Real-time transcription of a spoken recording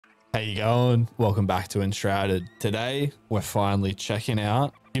you going? Welcome back to Enshrouded. Today, we're finally checking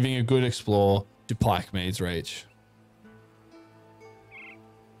out, giving a good explore to Pikemead's Reach.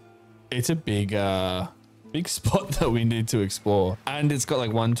 It's a big spot that we need to explore. And it's got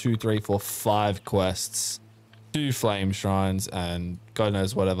like 1, 2, 3, 4, 5 quests, 2 flame shrines, and God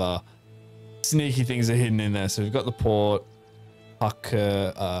knows whatever sneaky things are hidden in there. So we've got the port,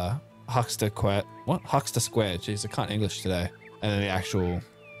 Huckster Square. Jeez, I can't English today. And then the actual,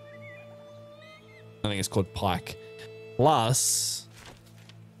 I think it's called Pike. Plus,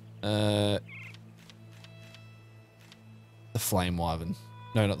 the Flame Wyvern.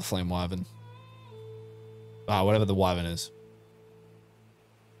 No, not the Flame Wyvern. Whatever the Wyvern is.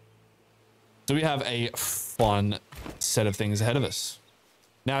 So we have a fun set of things ahead of us.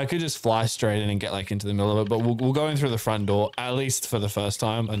 Now I could just fly straight in and get like into the middle of it, but we'll go in through the front door, at least for the first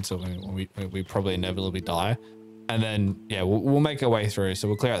time, until we probably inevitably die. And then, yeah, we'll make our way through. So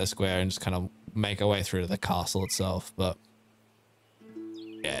we'll clear out the square and just kind of make our way through to the castle itself. But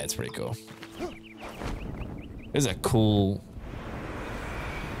yeah, it's pretty cool. There's a cool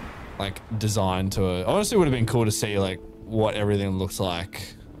like design to it. Honestly, it would have been cool to see like what everything looks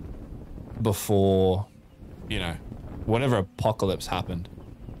like before, you know, whatever apocalypse happened.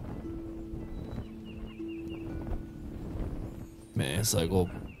 Man, it's like all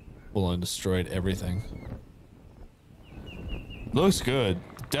full on destroyed everything. Looks good.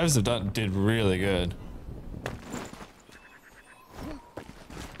 Devs have did really good.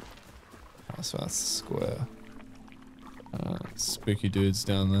 Oh, so that's the square. Spooky dudes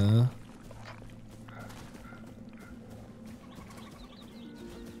down there.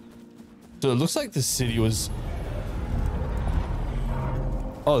 So it looks like the city was...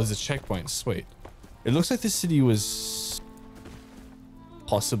 Oh, there's a checkpoint. Sweet. It looks like the city was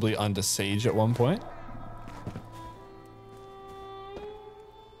possibly under siege at one point.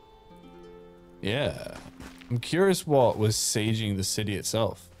 Yeah. I'm curious what was sieging the city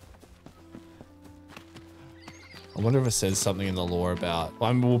itself. I wonder if it says something in the lore about...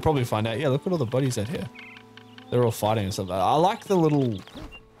 I mean, we'll probably find out. Yeah, look at all the buddies out here. They're all fighting and stuff. I like the little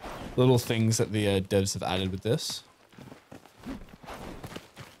things that the devs have added with this.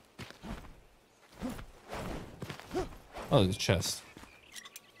 Oh, there's a chest.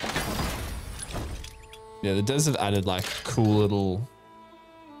 Yeah, the devs have added like cool little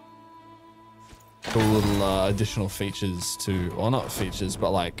additional features to, well, not features,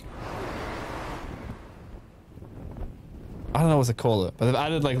 but like, I don't know what to call it, but they've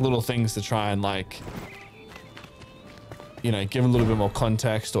added like little things to try and like, you know, give a little bit more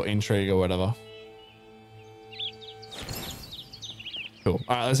context or intrigue or whatever. Cool.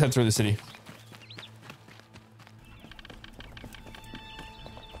 All right, let's head through the city.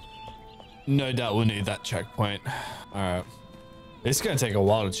 No doubt we'll need that checkpoint. All right. It's going to take a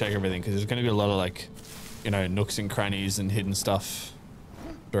while to check everything because there's going to be a lot of like, you know, nooks and crannies and hidden stuff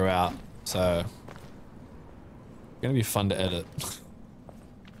throughout. So, it's going to be fun to edit.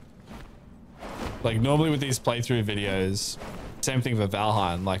 Like normally with these playthrough videos, same thing for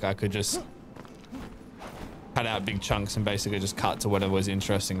Valheim. Like I could just cut out big chunks and basically just cut to whatever was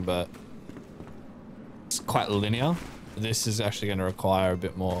interesting, but it's quite linear. This is actually going to require a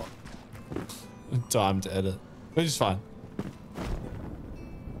bit more time to edit, which is fine.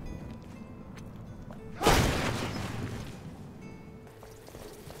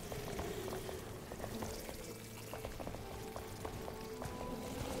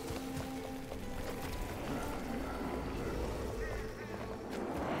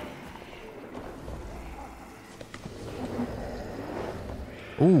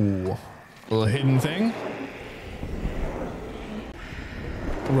 Ooh, a little hidden thing.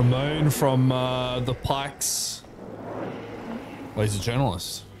 Ramon from the Pikes. Well, he's a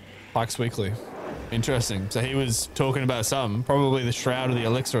journalist. Pikes Weekly. Interesting. So he was talking about something, probably the Shroud of the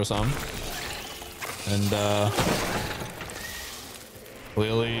Elixir or something. And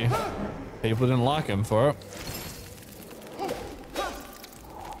clearly people didn't like him for it.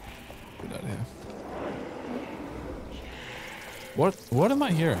 Get out of here. What am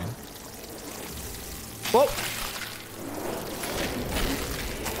I hearing? Whoop.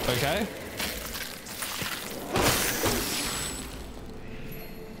 Okay.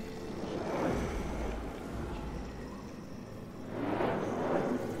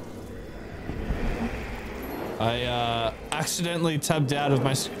 I accidentally tabbed out of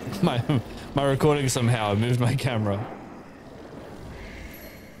my recording somehow. I moved my camera.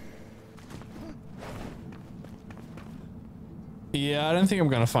 Yeah, I don't think I'm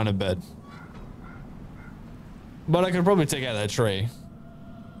gonna find a bed. But I could probably take out that tree.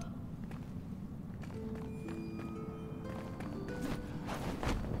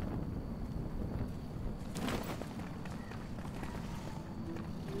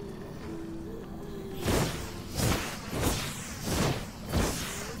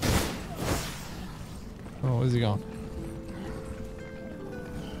 Where's he going?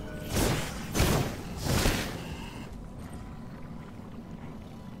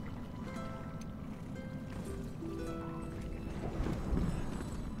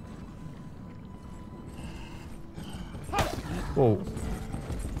 Whoa.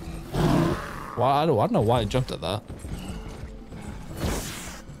 Why? I don't know why I jumped at that.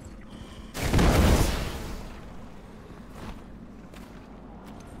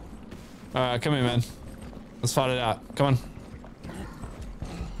 All right, come here, man. Let's fight it out. Come on.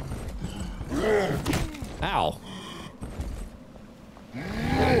 Ow.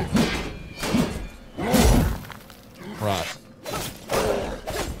 Right.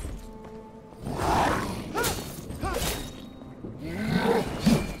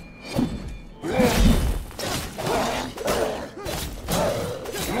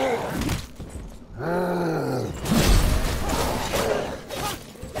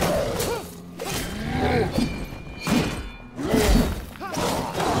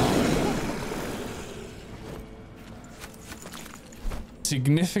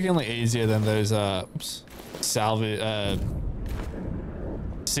 Significantly easier than those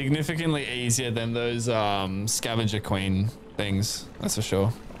significantly easier than those scavenger queen things, that's for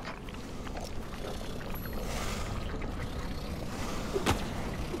sure.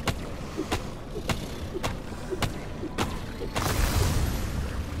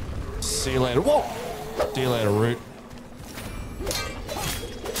 See you later. Whoa! See you later, Root.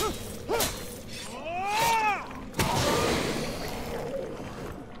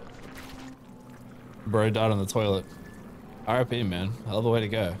 Bro died on the toilet. RIP, man. Hell of a way to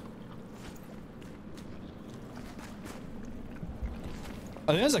go. I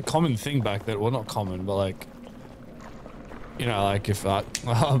think there's a common thing back there. Well, not common, but like, you know, like if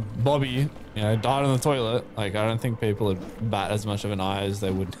Bobby, you know, died on the toilet, like I don't think people would bat as much of an eye as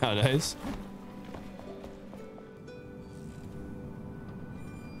they would nowadays.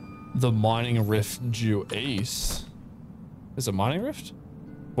 The mining rift due east. There's a mining rift?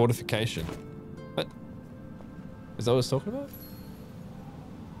 Fortification. What? Is that what it's talking about?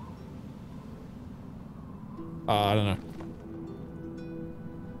 I don't know.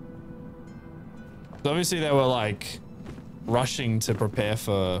 So obviously they were like rushing to prepare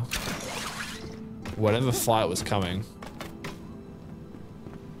for whatever fight was coming.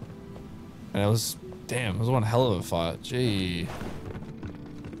 And it was, damn, it was one hell of a fight. Gee.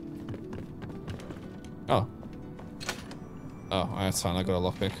 Oh. Oh, that's fine. I got a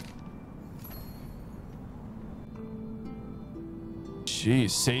lockpick.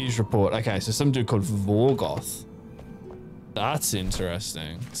 Jeez, siege report. Okay, so some dude called Vorgoth. That's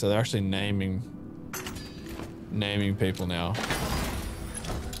interesting. So they're actually naming people now.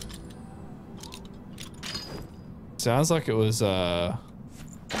 Sounds like it was a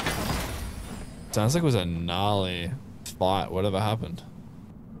gnarly fight, whatever happened.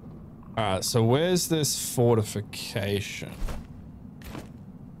 All right, so where's this fortification?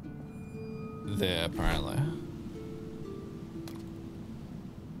 There, apparently.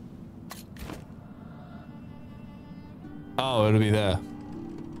 Oh, it'll be there,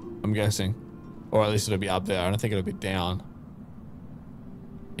 I'm guessing. Or at least it'll be up there. I don't think it'll be down.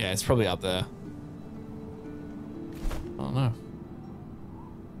 Yeah, it's probably up there. I don't know.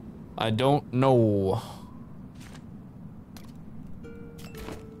 I don't know.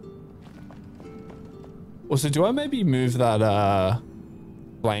 Also, do I maybe move that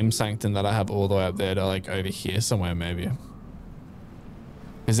flame sanctum that I have all the way up there to like over here somewhere maybe?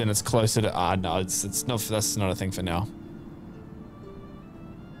 Because then it's closer to, no, it's not, that's not a thing for now.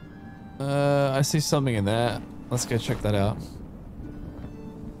 I see something in there. Let's go check that out.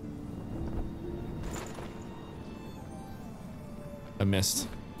 I missed.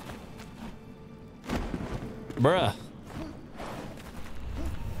 Bruh.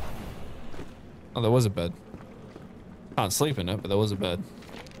 Oh, there was a bed. Can't sleep in it, but there was a bed.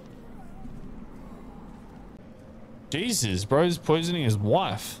 Jesus, bro's poisoning his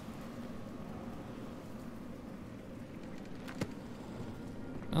wife.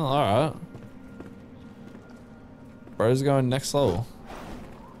 Oh, alright. Bro's going next level.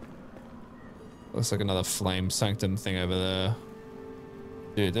 Looks like another flame sanctum thing over there.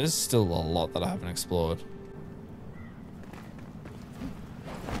 Dude, there's still a lot that I haven't explored.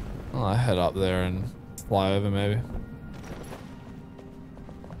 I'll head up there and fly over maybe.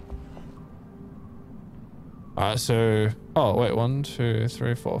 Alright, so... Oh, wait. 1, 2,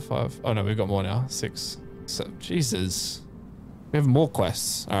 3, 4, 5. Oh, no, we've got more now. 6, 7. Jesus. We have more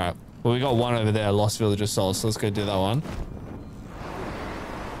quests. Alright. Well, we got one over there. Lost Village of Souls. So let's go do that one.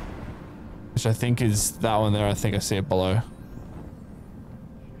 Which I think is that one there. I think I see it below.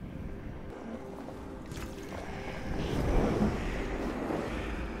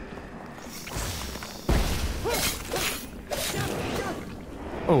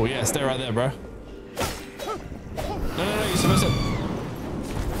 Oh, yeah, stay right there, bro. No, you're supposed to...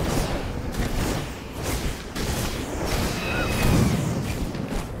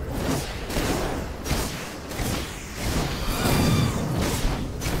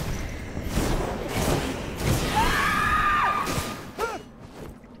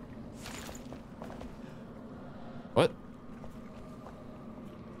 What?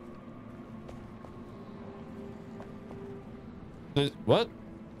 What?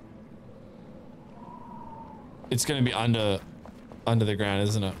 It's gonna be under the ground,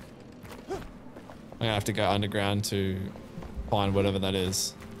 isn't it? I'm gonna have to go underground to find whatever that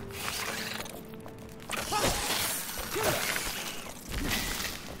is.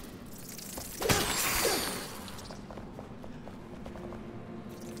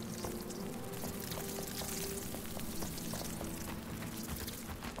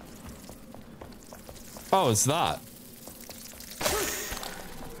 Oh, it's that.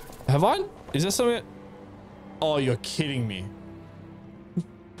 Have I? Is there something? Oh, you're kidding me. Well,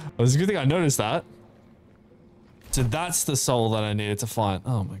 it's a good thing I noticed that. So that's the soul that I needed to find.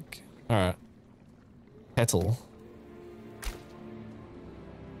 Oh my god. All right. Petal.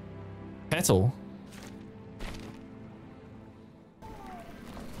 Petal.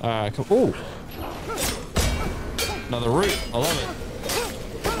 All right, cool. Oh. Another root. I love it.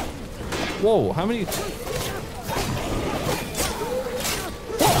 Whoa, how many?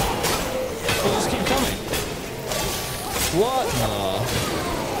 They'll just keep coming. What the?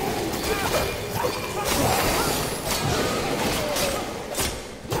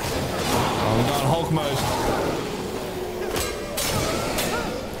 Oh, we got Hulk mode.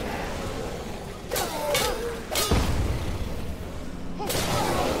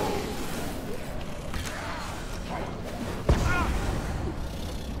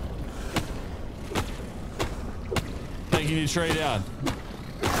 Taking your tree down.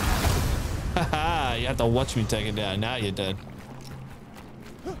 Haha, you have to watch me take it down. Now you're dead.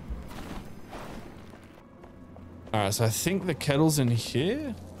 Alright, so I think the kettle's in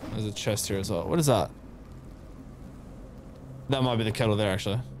here. There's a chest here as well. What is that? That might be the kettle there,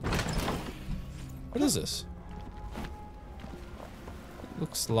 actually. What is this?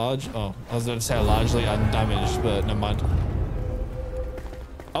 Looks large. Oh, I was going to say largely undamaged, but never mind.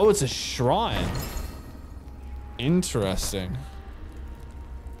 Oh, it's a shrine. Interesting.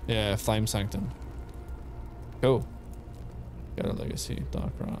 Yeah, Flame Sanctum. Cool. Got a legacy,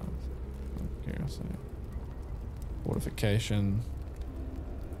 dark rise. Curiosity. Fortification.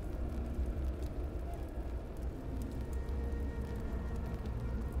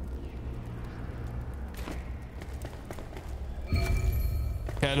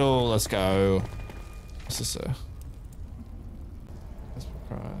 Kettle, let's go. What's this?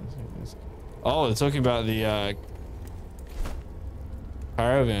 Oh, they're talking about the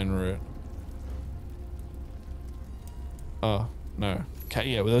caravan route. Oh, no.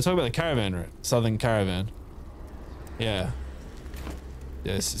 Yeah, well, they're talking about the caravan route. Southern caravan. Yeah.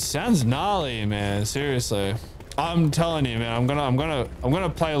 Yes, it sounds gnarly, man. Seriously. I'm telling you, man, I'm gonna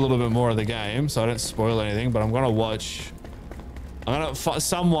play a little bit more of the game so I don't spoil anything, but I'm gonna watch.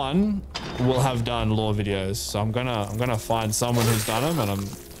 Someone will have done lore videos, so I'm gonna find someone who's done them, and I'm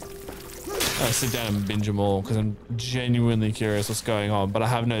gonna sit down and binge them all because I'm genuinely curious what's going on. But I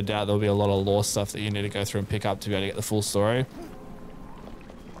have no doubt there'll be a lot of lore stuff that you need to go through and pick up to be able to get the full story.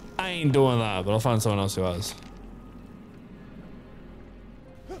 I ain't doing that, but I'll find someone else who has.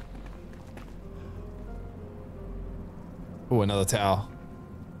 Oh, another tower.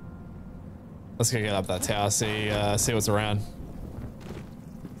 Let's go get up that tower, see what's around.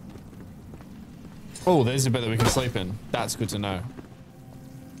 Oh, there's a bed that we can sleep in. That's good to know.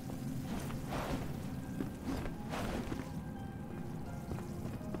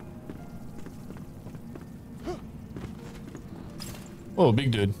 Oh,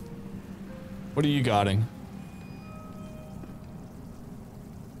 big dude. What are you guarding?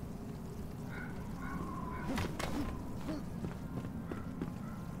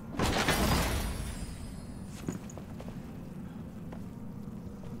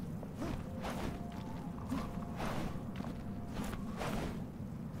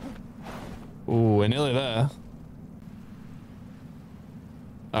 Ooh, we're nearly there.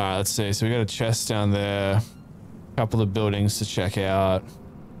 All right, let's see. So we got a chest down there. A couple of buildings to check out.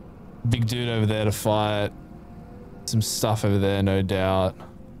 Big dude over there to fight. Some stuff over there, no doubt.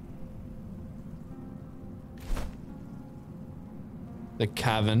 The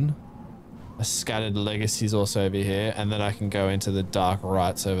cavern. A scattered legacies also over here. And then I can go into the dark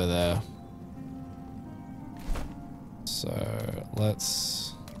rites over there. So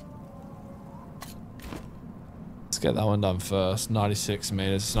let's get that one done first. 96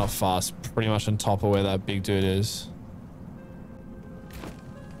 meters. It's not fast. Pretty much on top of where that big dude is.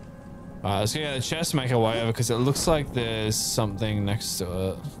 Alright, let's get the chest, make our way over because it looks like there's something next to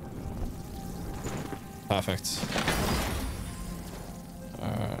it. Perfect.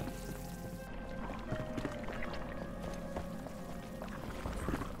 Alright.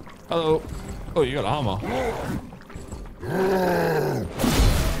 Hello. Oh, you got armor.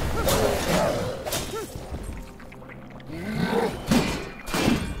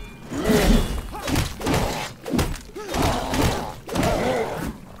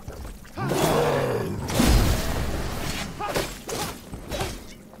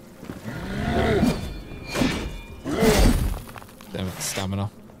 Damn it,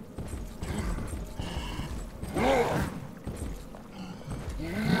 stamina.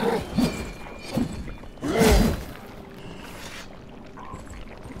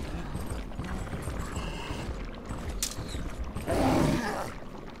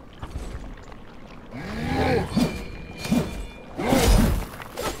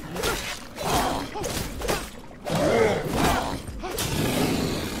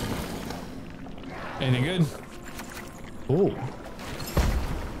 Anything good? Oh.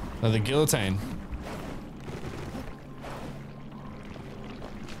 Another guillotine.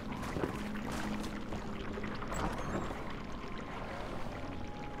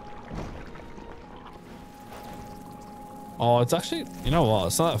 Oh, it's actually, you know what?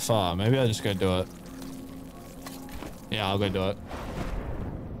 It's not that far. Maybe I'll just go do it. Yeah, I'll go do it.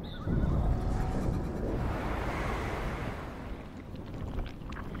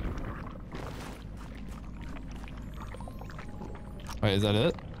 Wait, is that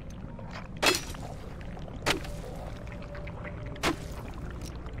it?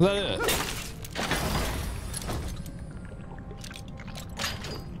 Is that it?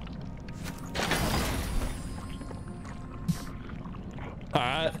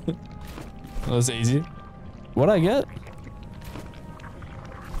 Alright. That was easy. What'd I get?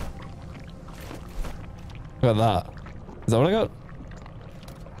 Got that. Is that what I got?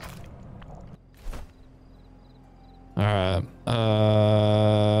 Alright.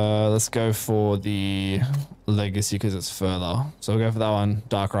 Let's go for the legacy because it's further. So we'll go for that one.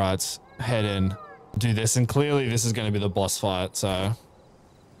 Dark Rites. Head in. Do this. And clearly this is going to be the boss fight. So.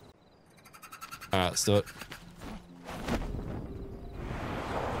 Alright, let's do it.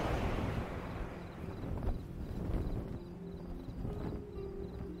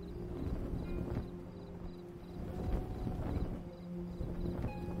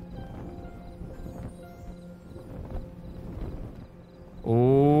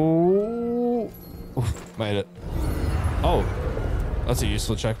 Oh, made it. Oh, that's a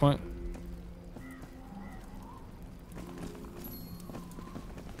useful checkpoint.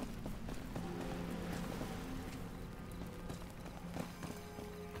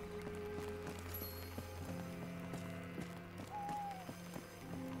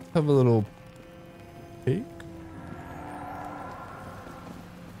 Have a little peek.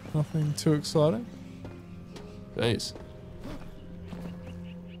 Nothing too exciting. Jeez.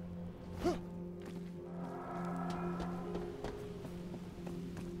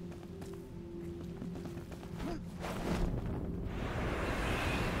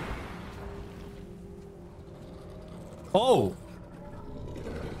 Oh!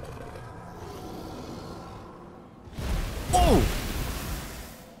 Oh!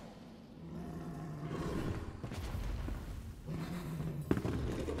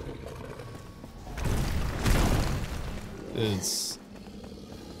 It's...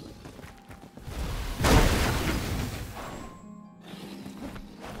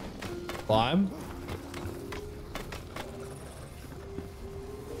 Climb?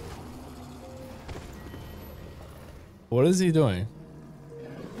 What is he doing?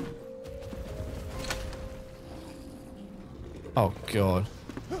 Oh, God.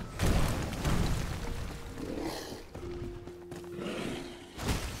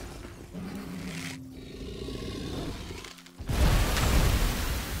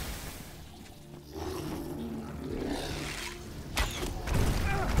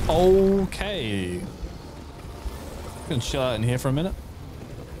 Okay. Gonna chill out in here for a minute.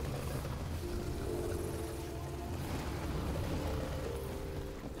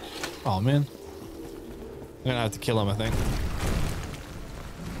 Oh man, I'm gonna have to kill him, I think.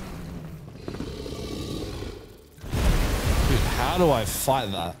 Dude, how do I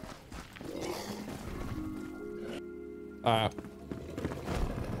fight that? Alright.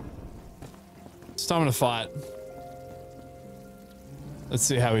 It's time to fight. Let's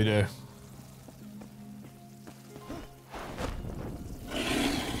see how we do.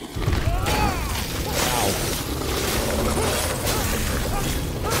 Ow.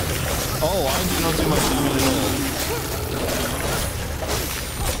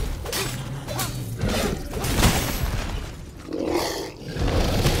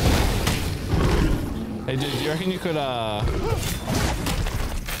 Hey, dude, do you reckon you could, Am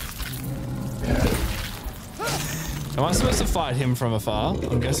I supposed to fight him from afar?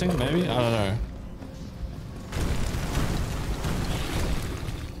 I'm guessing, maybe? I don't know.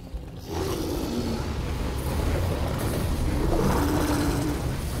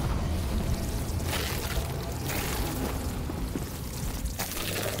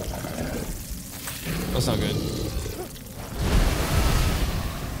 That's not good.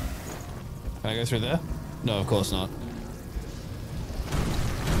 Can I go through there? No, of course not.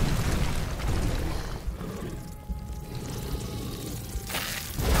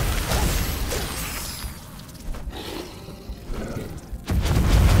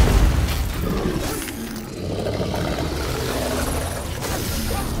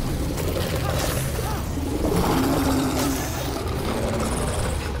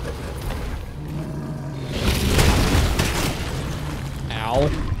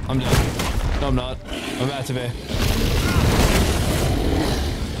 I'm dead. No, I'm not. I'm about to be.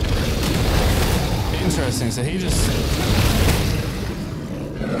 Interesting. So he just...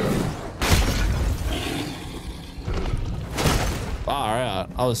 Far out.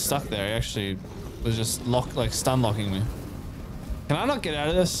 I was stuck there. He actually was just locked, like stun locking me. Can I not get out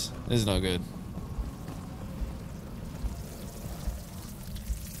of this? This is no good.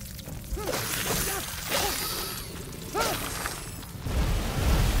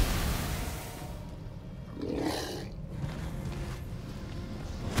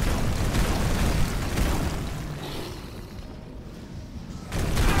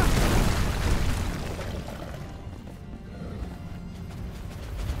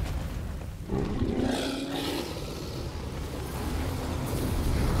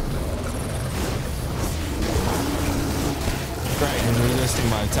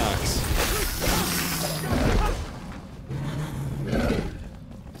 My attacks.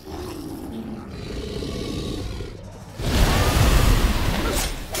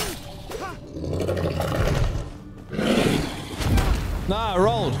 Nah, I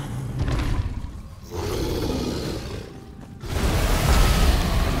rolled.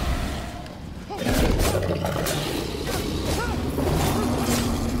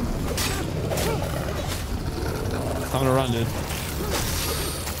 I'm gonna run, dude.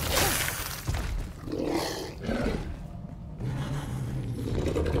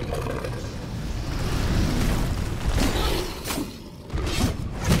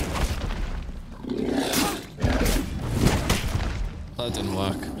 That didn't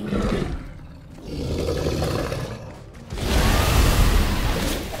work.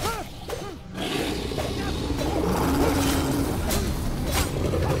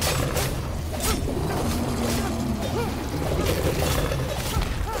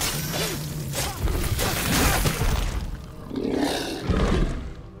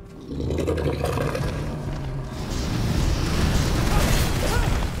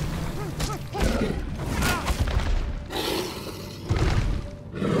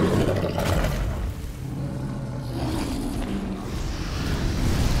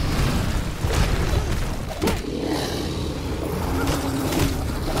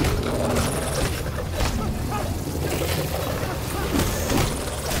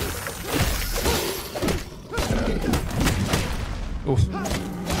 Oof.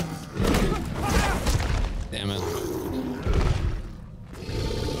 Damn it.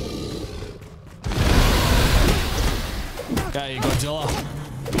 Okay, Godzilla.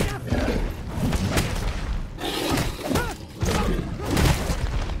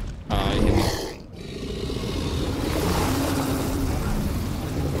 Ah, he hit me.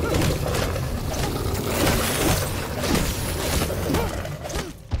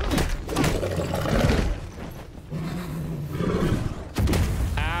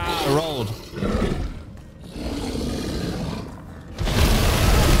 Rolled.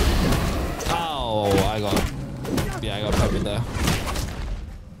 Oh, I got peppered there.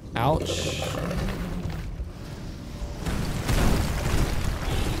 Ouch.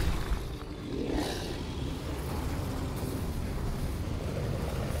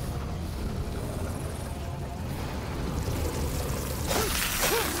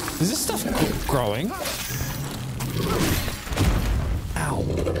 Is this stuff growing? Ow.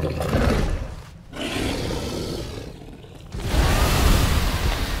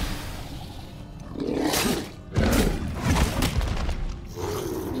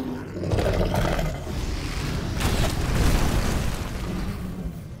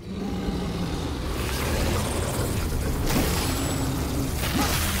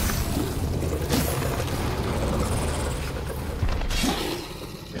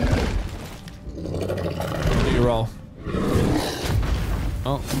 Roll.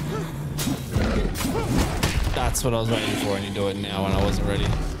 Oh. That's what I was waiting for, and you do it now when I wasn't ready.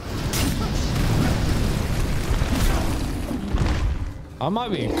 I might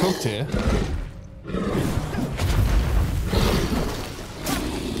be cooked here.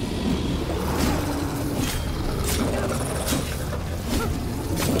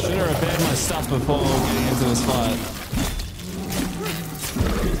 Should have repaired my stuff before getting into this fight.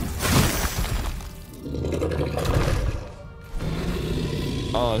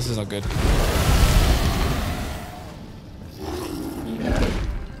 Oh, this is not good.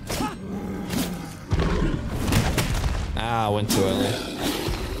 Ah, I went too early.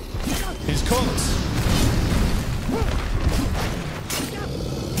 He's cooked.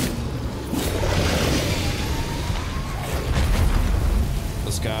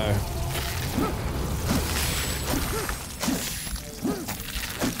 Let's go.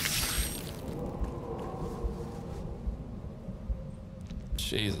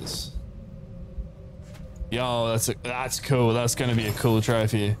 Jesus. Yo, that's cool. That's gonna be a cool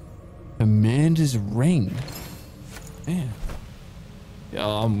trophy. Commander's ring. Man. Yo,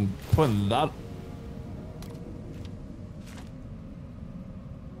 I'm putting that.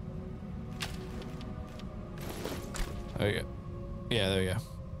 There we go. Yeah, there we go.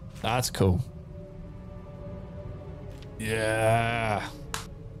 That's cool. Yeah.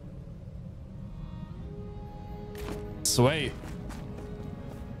 Sweet.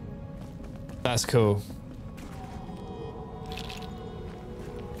 That's cool.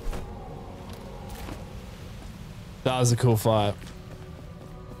 That was a cool fight.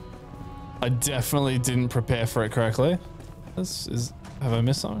 I definitely didn't prepare for it correctly. Have I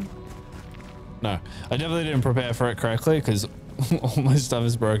missed something? No, I definitely didn't prepare for it correctly because all my stuff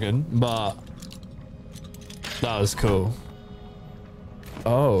is broken, but that was cool.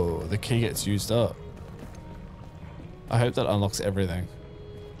 Oh, the key gets used up. I hope that unlocks everything.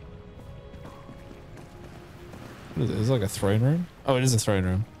 What is it? Is it like a throne room? Oh, it is a throne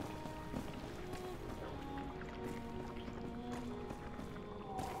room.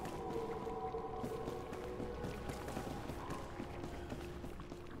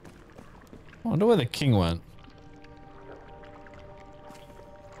 I wonder where the king went.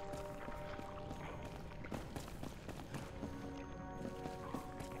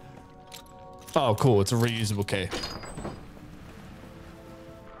 Oh, cool. It's a reusable key.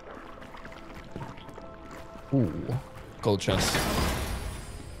 Ooh, gold chest.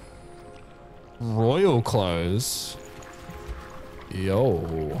 Royal clothes.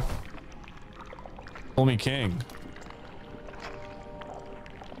 Yo. Call me king.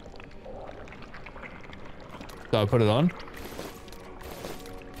 Do I put it on?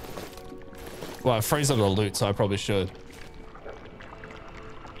 Well, I freeze up the loot, so I probably should.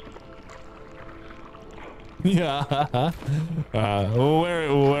 Yeah. We'll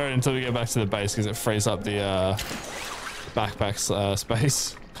wear it until we get back to the base because it frees up the backpack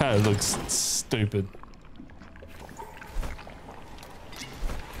space. It looks stupid.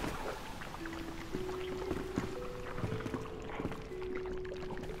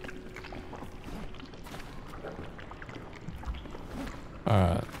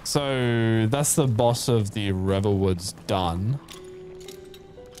 Alright, so that's the boss of the Revelwood's done.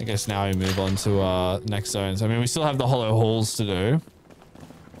 I guess now we move on to our next zones. I mean, we still have the hollow halls to do.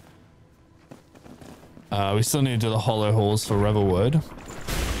 We still need to do the hollow halls for Revelwood.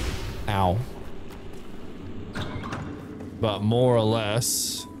 Ow. But more or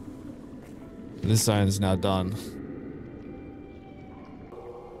less, this zone is now done.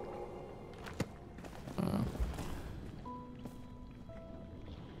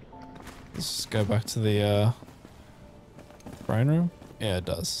 Let's just go back to the throne room. Yeah, it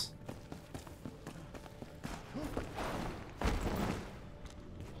does.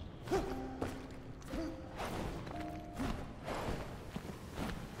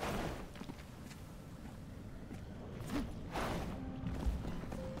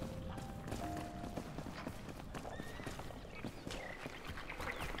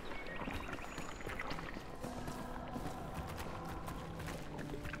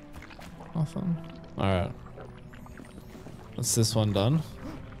 Nothing. All right. What's this one done?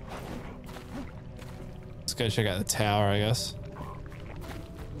 Let's go check out the tower, I guess.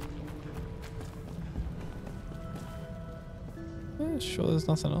 Sure, there's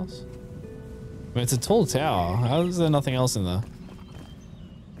nothing else. I mean, it's a tall tower. How is there nothing else in there?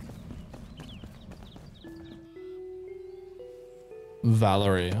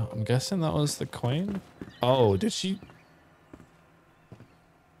 Valerie. I'm guessing that was the queen. Oh, did she?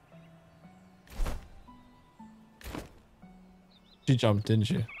 She jumped, didn't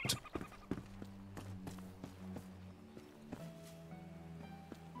she?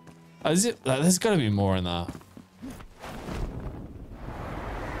 Is it? There's got to be more in that.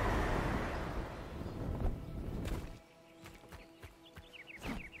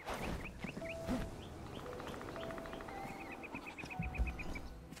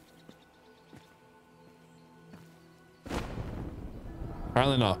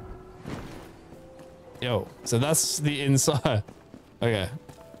 Apparently not. Yo, so that's the inside. Okay.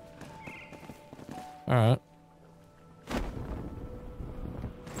 All right.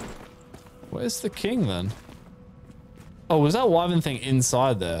 Where's the king then? Oh, was that wyvern thing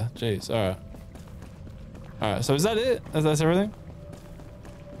inside there? Jeez. All right. All right. So is that it? That's everything?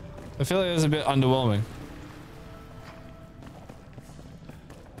 I feel like it was a bit underwhelming.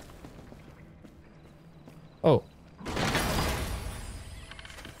 Oh.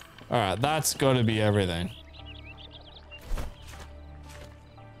 All right. That's got to be everything.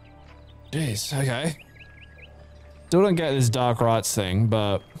 Jeez. Okay. Still don't get this dark rites thing,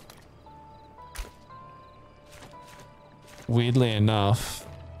 but weirdly enough,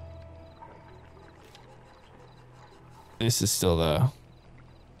 this is still there.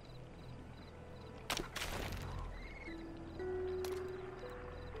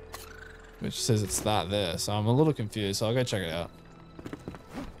 Which says it's that there, so I'm a little confused, so I'll go check it out.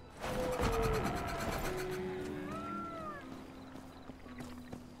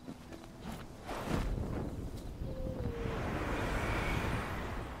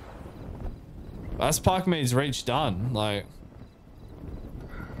 That's Pikemead's reach done. Like,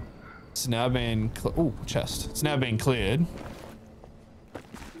 it's now been ooh, chest. It's now been cleared.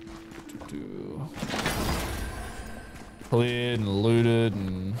 Cleared and looted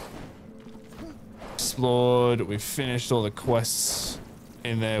and explored. We finished all the quests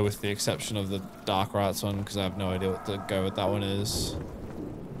in there with the exception of the dark rites one because I have no idea what to go with that one is.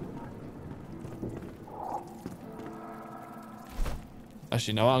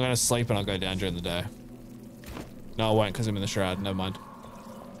 Actually, no, I'm going to sleep and I'll go down during the day. No, I won't because I'm in the shroud. Never mind.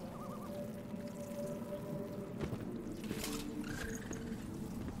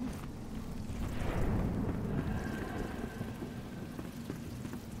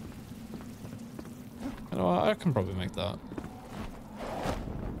 You know what? I can probably make that.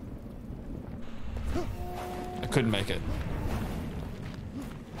 I couldn't make it.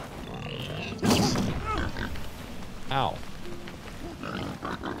 Ow.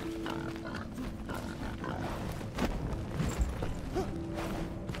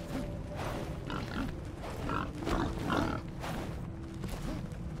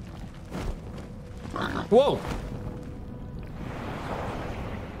 Whoa!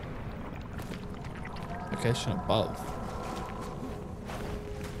 Location above.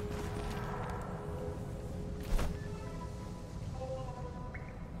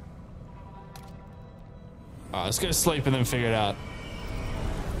 Alright, let's go to sleep and then figure it out.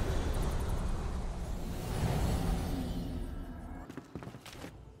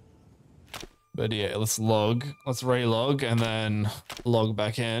 But yeah, let's log. Let's relog and then log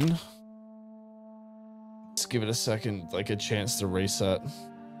back in. Let's give it a second, like a chance to reset.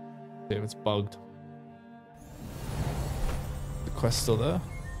 See if it's bugged. The quest's still there.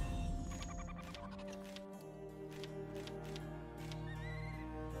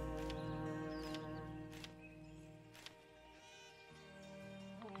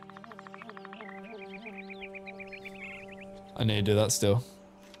 I need to do that still.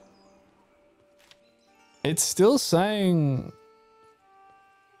 It's still saying...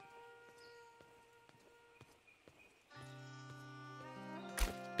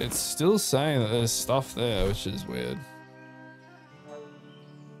 It's still saying that there's stuff there, which is weird.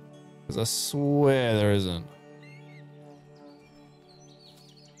 Because I swear there isn't.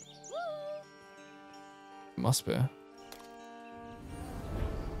 It must be.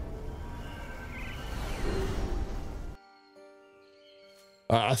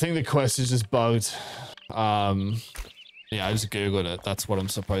 I think the quest is just bugged. Yeah, I just googled it. That's what I'm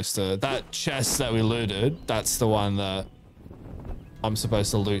supposed to... That chest that we looted, that's the one that I'm supposed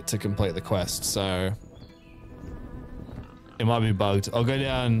to loot to complete the quest, so... It might be bugged. I'll go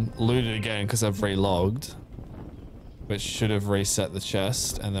down, loot it again because I've relogged. Which should have reset the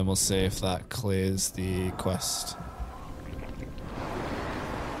chest, and then we'll see if that clears the quest.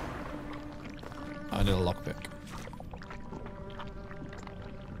 I need a lockpick.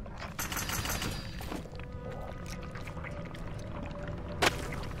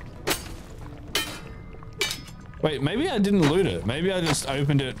 Wait, maybe I didn't loot it. Maybe I just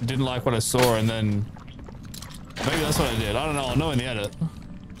opened it, didn't like what I saw, and then... Maybe that's what I did. I don't know. I'll know in the edit.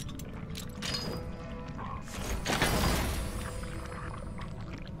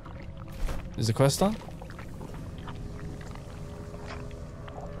 Is the quest done?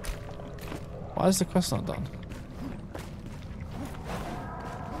 Why is the quest not done?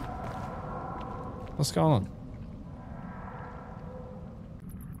 What's going on?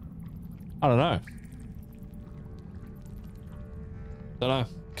 I don't know. Don't know.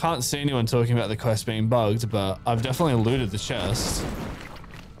 Can't see anyone talking about the quest being bugged, but I've definitely looted the chest.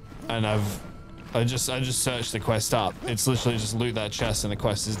 And I just searched the quest up. It's literally just loot that chest and the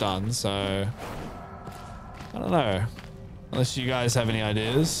quest is done, so I don't know. Unless you guys have any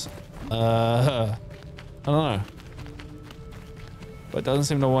ideas. I don't know. But it doesn't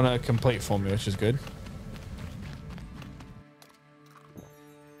seem to want to complete for me, which is good.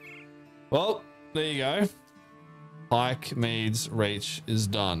 Well, there you go. Pikemead's reach is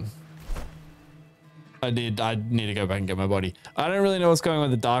done. I need to go back and get my body. I don't really know what's going on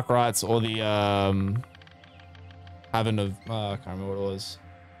with the dark rites or the Haven of I can't remember what it was.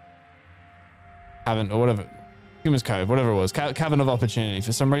 Haven or whatever. Human's Cove, whatever it was. Cavern of Opportunity.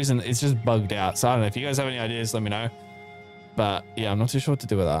 For some reason, it's just bugged out. So I don't know. If you guys have any ideas, let me know. But yeah, I'm not too sure what to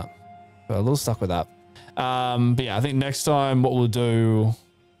do with that. But a little stuck with that. But yeah, I think next time what we'll do,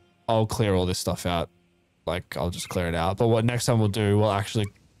 I'll clear all this stuff out. Like, I'll just clear it out. But what next time we'll do, we'll actually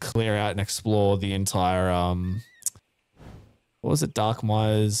clear out and explore the entire, what was it?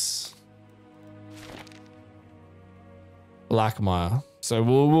 Darkmire's Blackmire. So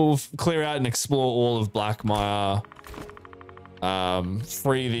we'll clear out and explore all of Blackmire.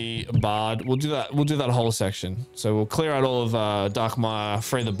 Free the Bard. We'll do that whole section. So we'll clear out all of Darkmire,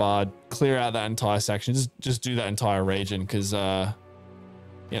 free the Bard, clear out that entire section. Just do that entire region because you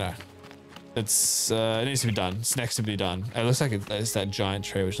know, it needs to be done. It's next to be done. It looks like it's that giant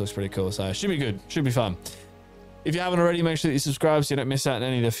tree, which looks pretty cool. So it should be good. Should be fun. If you haven't already, make sure that you subscribe so you don't miss out on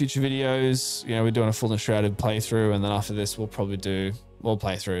any of the future videos. You know, we're doing a full Enshrouded playthrough, and then after this, we'll probably do more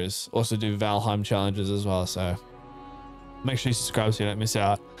playthroughs. Also do Valheim challenges as well. So make sure you subscribe so you don't miss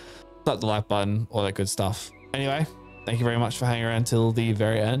out. Slap the like button, all that good stuff. Anyway, thank you very much for hanging around till the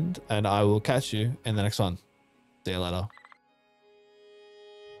very end, and I will catch you in the next one. See you later.